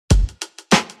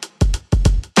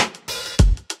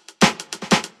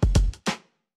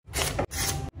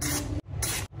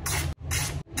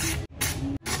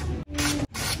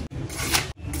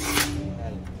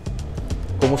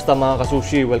Kumusta mga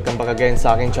kasushi? Welcome back again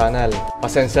sa aking channel.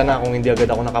 Pasensya na kung hindi agad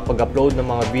ako nakapag-upload ng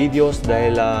mga videos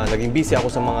dahil naging busy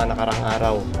ako sa mga nakarang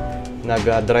araw.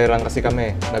 Nag-dry run kasi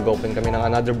kami. Nag-open kami ng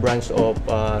another branch of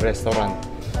restaurant.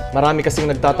 Marami kasing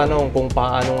nagtatanong kung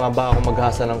paano nga ba ako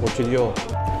maghasa ng kutsilyo.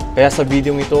 Kaya sa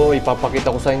video ito,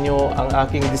 ipapakita ko sa inyo ang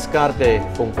aking diskarte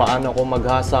kung paano ako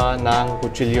maghasa ng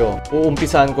kutsilyo.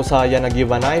 Uumpisahan ko sa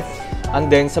YANAGIBA knife, and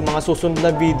then sa mga susunod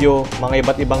na video, mga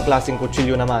iba't ibang klaseng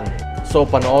kutsilyo naman. So,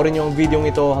 panoorin nyo ang video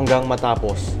ito hanggang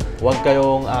matapos. Huwag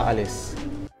kayong aalis.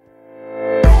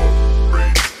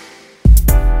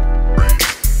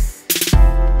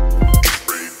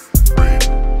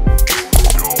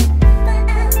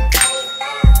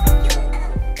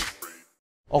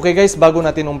 Okay guys, bago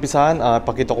natin umpisahan,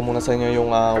 pakita ko muna sa inyo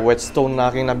yung whetstone na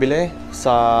aking nabili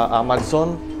sa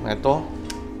Amazon. Ito.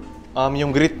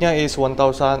 Yung grit niya is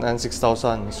 1,000 and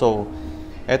 6,000. So,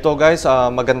 ito guys,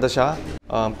 maganda siya.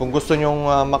 Kung gusto nyong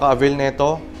maka-avail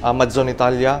nito, Amazon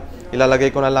Italia,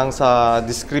 ilalagay ko na lang sa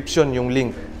description yung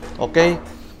link. Okay?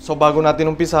 So, bago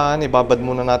natin umpisahan, ibabad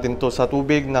muna natin to sa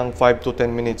tubig ng 5 to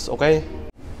 10 minutes. Okay?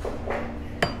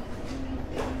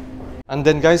 And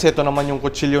then guys, ito naman yung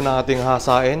kutsilyo na ating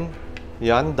hasain.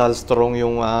 Yan, Dalstrong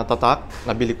yung tatak.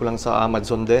 Nabili ko lang sa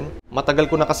Amazon din.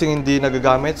 Matagal ko na kasing hindi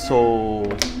nagagamit, so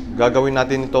gagawin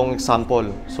natin itong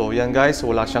example. So yan guys,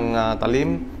 wala siyang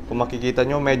talim. Kung makikita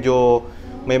nyo, medyo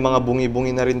may mga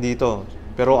bungi-bungi na rin dito.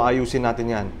 Pero ayusin natin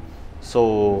yan.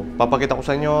 So, papakita ko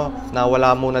sa inyo na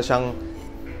wala muna siyang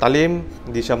talim.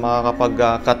 Hindi siya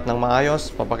makakapag-cut ng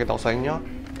maayos. Papakita ko sa inyo.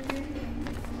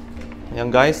 Yan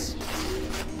guys.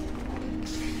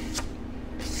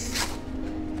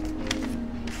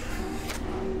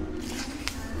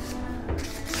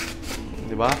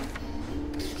 Diba?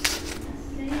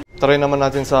 Try naman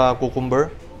natin sa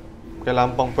cucumber.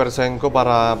 Kailangan pang persen ko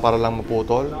para lang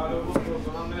maputol.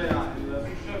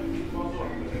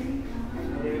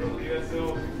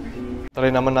 Try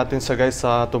naman natin sa guys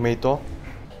sa tomato.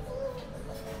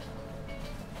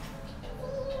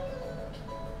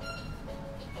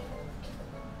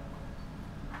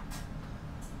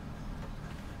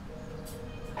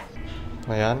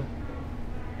 Ayan.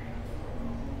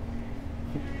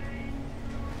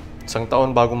 Isang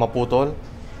taon bago maputol.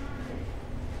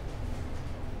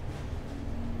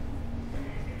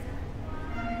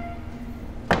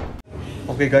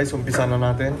 Okay guys, umpisa na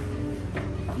natin.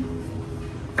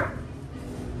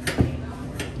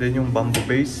 Then yung bamboo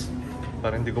base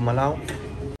para hindi gumalaw.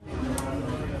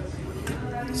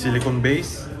 Silicone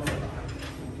base.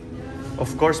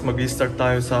 Of course, mag-start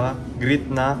tayo sa grit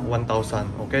na 1,000.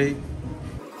 Okay?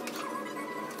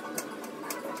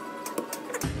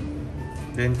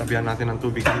 Then, tabihan natin ng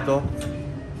tubig dito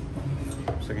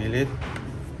sa gilid.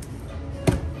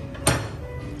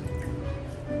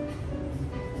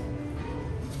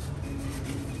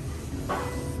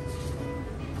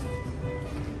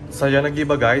 Sa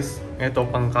YANAGIBA guys, ito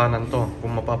pang kanan to.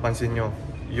 Kung mapapansin nyo,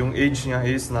 yung edge niya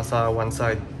is nasa one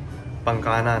side, pang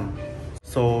kanan.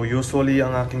 So, usually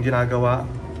ang aking ginagawa,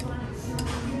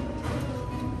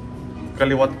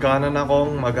 kaliwat kanan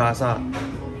akong maghasa.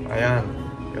 Ayan.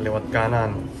 Kaliwat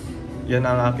kanan. Yan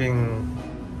ang aking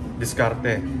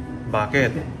diskarte.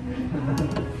 Bakit?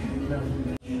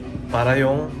 Para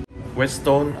yung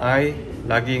whetstone ay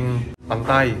laging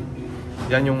pantay.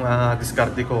 Yan yung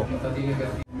diskarte ko.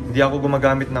 Hindi ako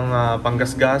gumagamit ng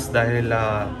panggasgas dahil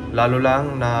lalo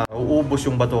lang na uubos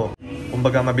yung bato.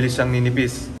 Kumbaga mabilis siyang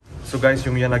ninipis. So guys,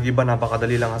 yung YANAGIBA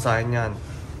napakadali lang hasahin yan.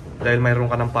 Dahil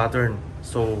mayroon ka ng pattern.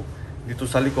 So, dito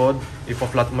sa likod,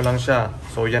 ipa-flat mo lang siya.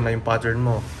 So, yan na yung pattern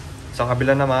mo. Sa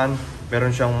kabila naman, meron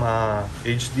siyang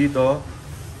edge dito.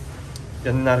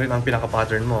 Yan na rin ang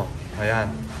pinaka-pattern mo.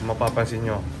 Ayan, mapapansin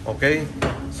nyo. Okay?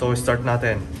 So, start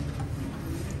natin.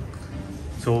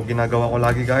 So, ginagawa ko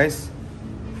lagi guys.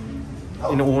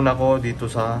 Inuuna ko dito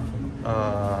sa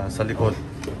likod.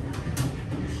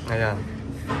 Ayan.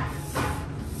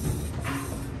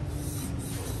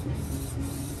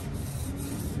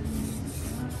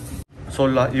 So,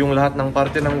 yung lahat ng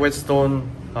parte ng whetstone,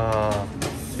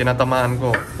 tinatamaan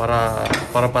ko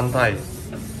para pantay.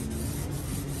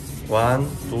 1,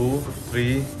 2,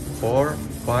 3, 4,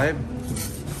 5.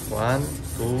 1,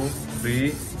 2,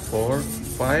 3,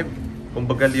 4, 5.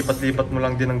 Kumbaga, lipat-lipat mo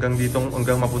lang din hanggang dito,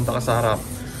 hanggang mapunta ka sa harap.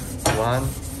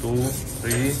 1, 2,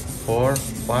 3, 4,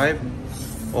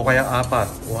 5. O kaya 4.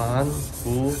 1,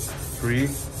 2,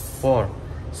 3, 4.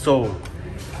 So,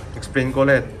 explain ko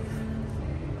ulit.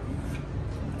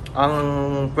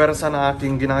 Ang pwersa na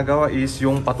aking ginagawa is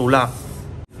yung patulak.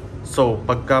 So,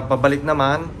 pagka pabalik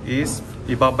naman is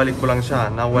ibabalik ko lang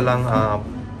siya na walang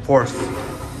force.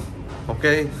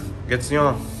 Okay? Gets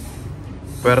nyo?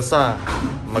 Pwersa,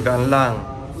 magaan lang.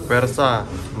 Pwersa,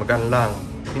 magaan lang.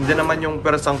 Hindi naman yung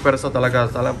pwersang-pwersa talaga.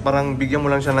 Parang bigyan mo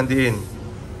lang siya ng diin.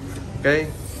 Okay?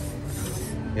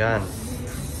 Yan.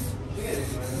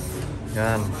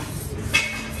 Yan.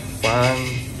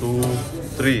 1, 2,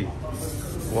 3.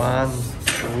 1,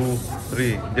 2,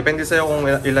 3. Depende sa'yo kung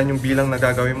ilan yung bilang na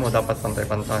gagawin mo. Dapat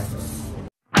pantay-pantay.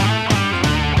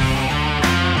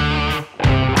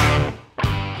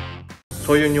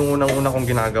 So yun yung unang-una kong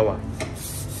ginagawa.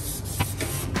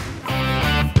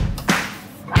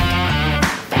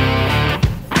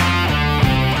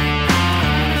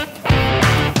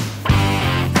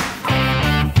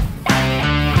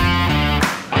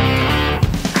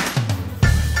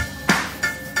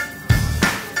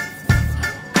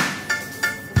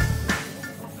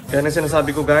 Kaya nang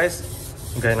sinasabi ko guys,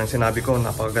 gaya ng sinabi ko,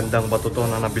 napakagandang bato to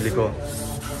na nabili ko.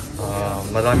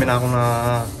 Marami na akong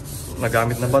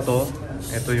nagamit na bato.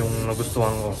 Ito yung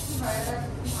nagustuhan ko.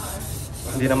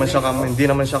 Hindi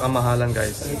naman siya kamahalan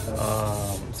guys.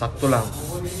 Sakto lang.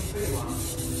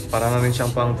 Para na rin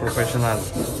siyang pang professional.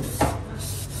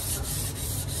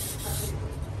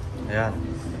 Ayan.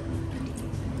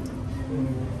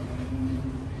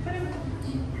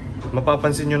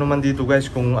 Mapapansin nyo naman dito guys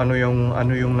kung ano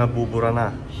yung nabubura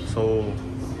na. So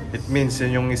it means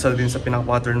yun yung isa din sa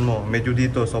pinaka-pattern mo. Medyo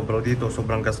dito,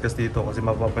 sobrang gasgas dito. Kasi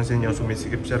mapapansin nyo,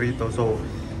 sumisikip siya rito. So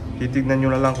titignan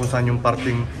nyo na lang kung saan yung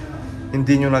parting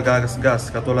hindi nyo nagagasgas.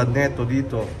 Katulad nito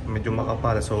dito, medyo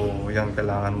makapal. So yan,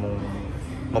 kailangan mong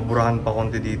maburahan pa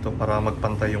konti dito para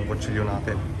magpantay yung kutsilyo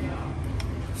natin.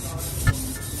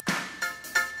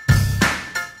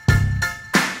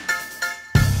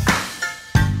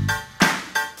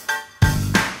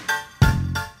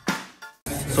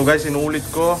 So guys, inuulit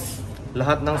ko,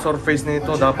 lahat ng surface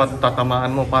nito dapat tatamaan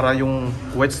mo para yung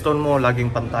whetstone mo laging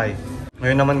pantay.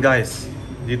 Ngayon naman guys,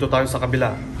 dito tayo sa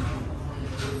kabila.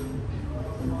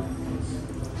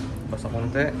 Basta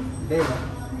konti.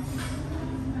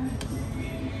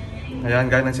 Ayan,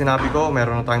 gaya ng sinabi ko,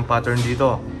 meron na tayong pattern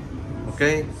dito.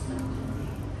 Okay?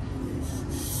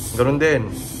 Ganoon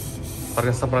din.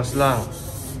 Parehas na parehas lang.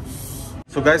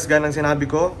 So guys, gaya ng sinabi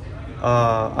ko,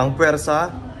 ang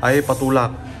pwersa ay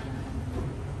patulak.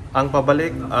 Ang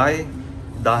pabalik ay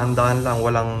dahan-dahan lang,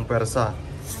 walang pwersa.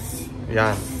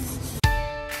 Yan.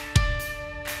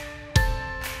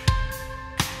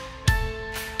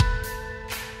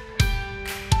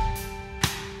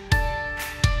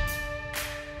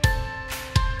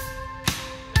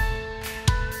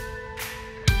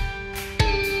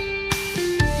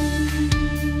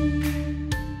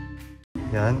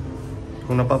 Yan.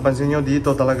 Kung napapansin nyo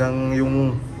dito talagang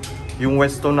yung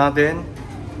whetstone natin,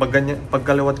 pag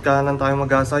kaliwat kanan tayo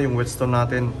mag-asa, yung whetstone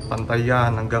natin pantay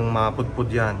yan hanggang mapudpud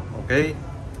yan. Okay?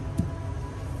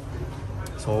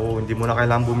 So hindi mo na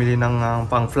kailangan bumili ng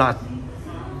pang flat.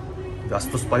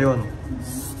 Gastos pa yon.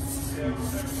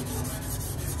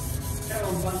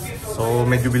 So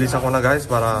medyo bilis ako na guys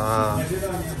para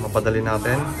mapadali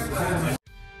natin.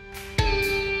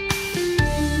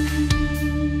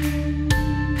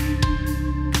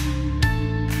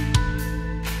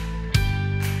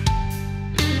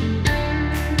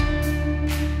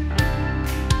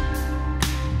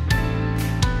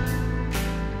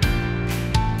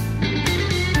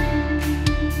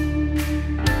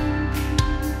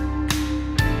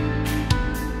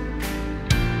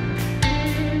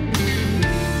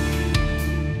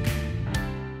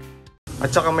 At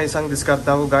saka may isang diskarte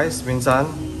ako guys, minsan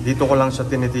dito ko lang siya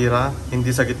tinitira, hindi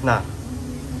sa gitna,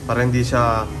 para hindi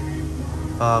siya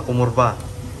kumurba.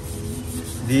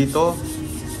 Dito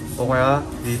o kaya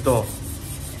dito.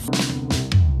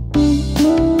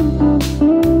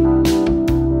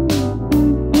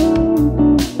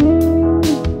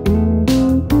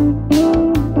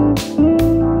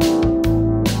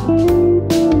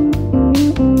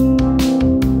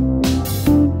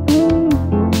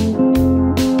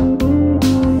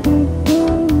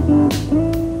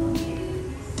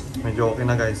 Medyo okay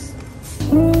na guys.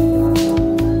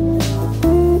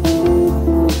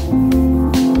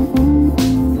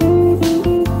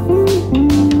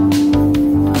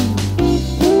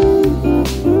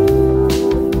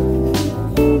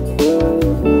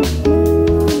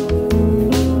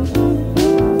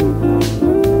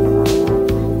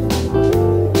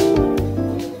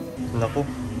 Naku,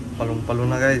 palong-palo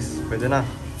na guys. Pwede na.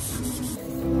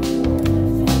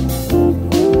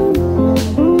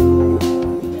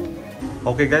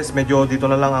 Okay guys, medyo dito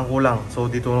na lang ang kulang. So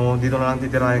dito na lang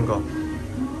titirahin ko.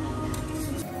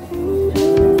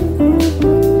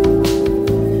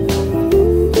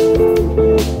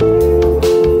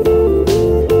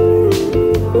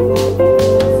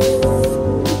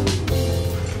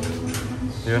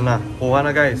 na. Kuha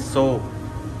na guys. So,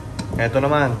 eto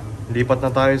naman. Lipat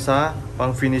na tayo sa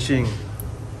pang finishing.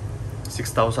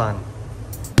 6,000.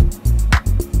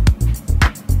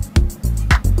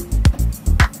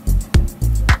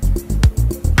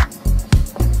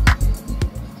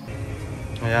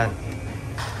 Ayan.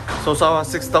 So sa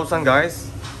 6,000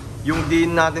 guys, yung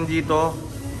din natin dito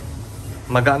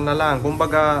magaan na lang.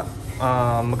 Kumbaga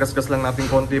magasgas lang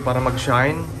natin konti para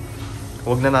mag-shine.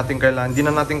 Huwag na natin kailangan, hindi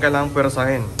na natin kailangang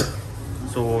pwersahin.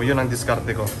 So yun ang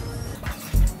diskarte ko.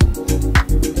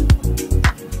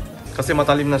 Kasi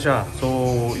matalim na siya. So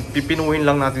pipinuhin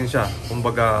lang natin siya.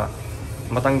 Kumbaga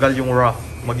matanggal yung rough,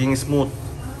 maging smooth.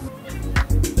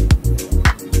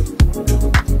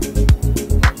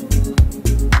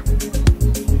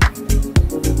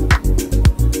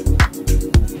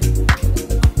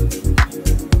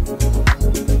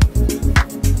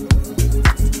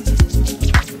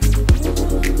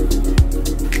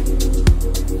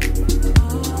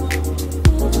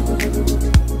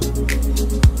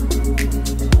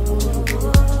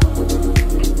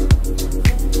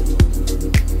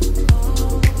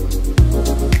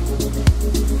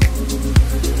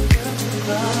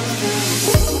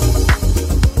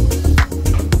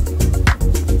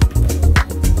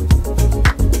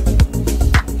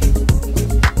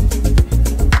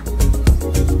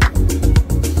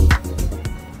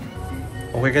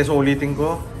 Okay guys, so ulitin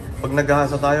ko. Pag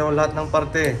naghahasa tayo, lahat ng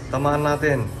parte, tamaan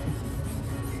natin.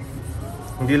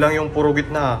 Hindi lang yung puro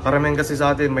gitna. Karamihan kasi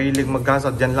sa atin, mahilig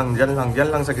maghasa. Diyan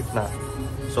lang sa gitna.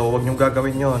 So, huwag niyong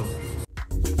gagawin yon.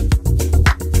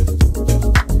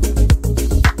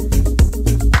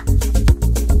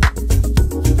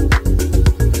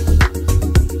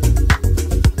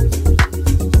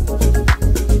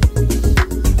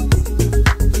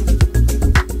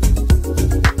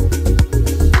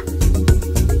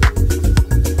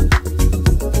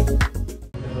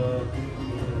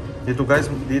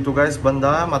 Dito guys,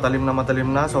 banda, matalim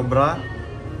na sobra.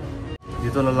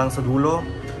 Dito na lang sa dulo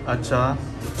at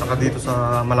saka dito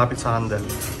sa malapit sa handle.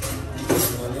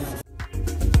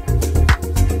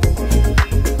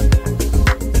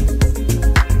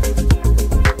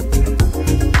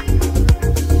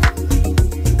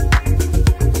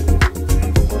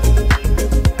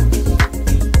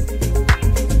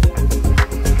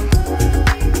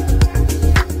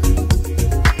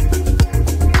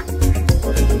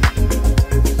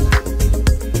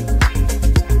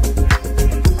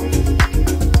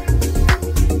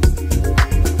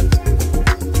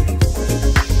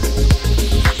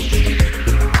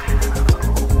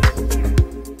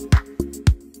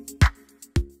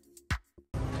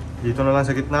 Dito na lang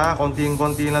sa gitna,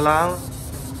 konting-konti na lang.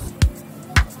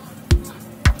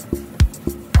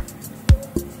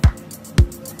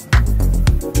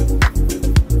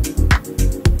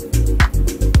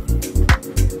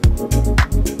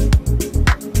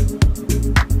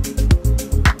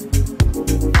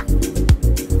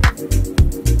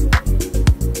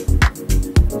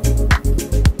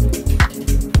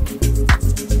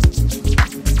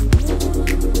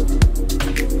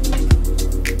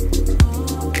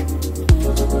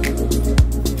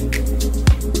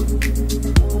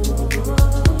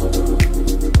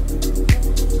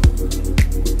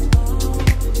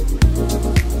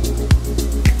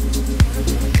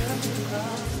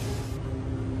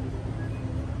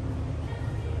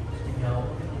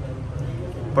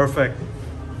 Perfect.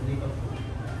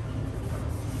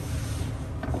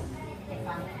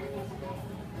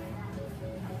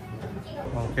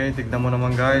 Okay, tignan mo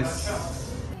naman guys.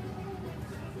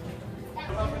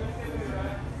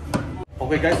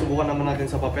 Okay guys, subukan naman natin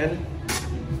sa papel.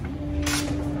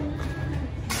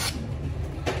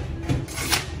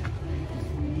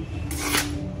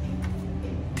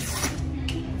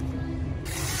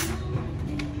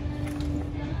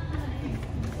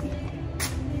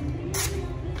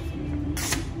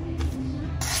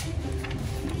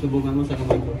 Subukan mo sa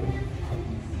kamay ko.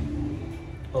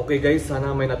 Okay guys, sana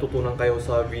may natutunan kayo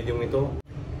sa video ito.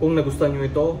 Kung nagustuhan nyo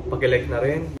ito, paki-like na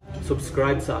rin.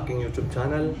 Subscribe sa aking YouTube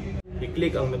channel.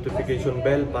 I-click ang notification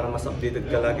bell para mas updated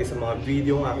ka lagi sa mga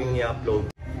video ang aking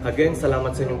i-upload. Again,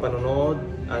 salamat sa inyong panonood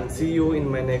and see you in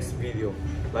my next video.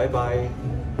 Bye bye!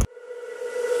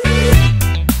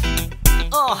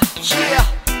 Yeah,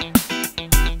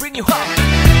 bring you home.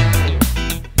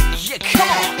 Yeah, come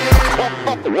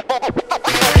on.